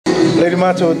Lady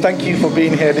Matto, thank you for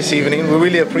being here this evening. We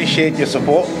really appreciate your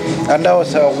support, and that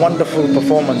was a wonderful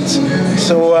performance.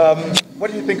 So, what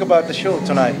do you think about the show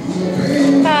tonight?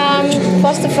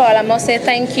 First of all, I must say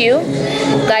thank you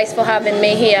guys for having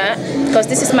me here, because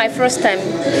this is my first time.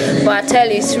 But I tell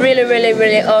you, it's really, really,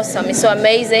 really awesome. It's so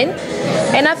amazing.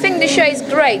 And I think the show is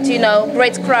great, you know,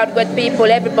 great crowd, good people,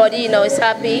 everybody, you know, is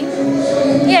happy.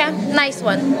 Yeah, nice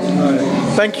one.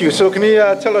 Thank you. So can you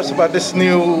tell us about this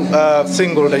new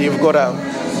single that you've got out?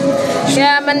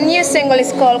 Yeah, my new single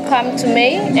is called Come To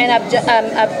Me, and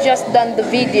I've just done the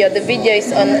video. The video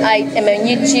is on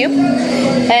YouTube,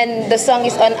 and the song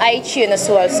is on iTunes as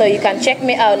well. So you can check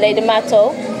me out, Lady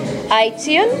Matto,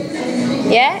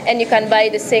 iTunes, yeah, and you can buy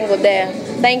the single there.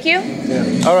 Thank you.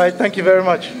 Yeah. All right, thank you very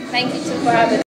much. Thank you too for having me.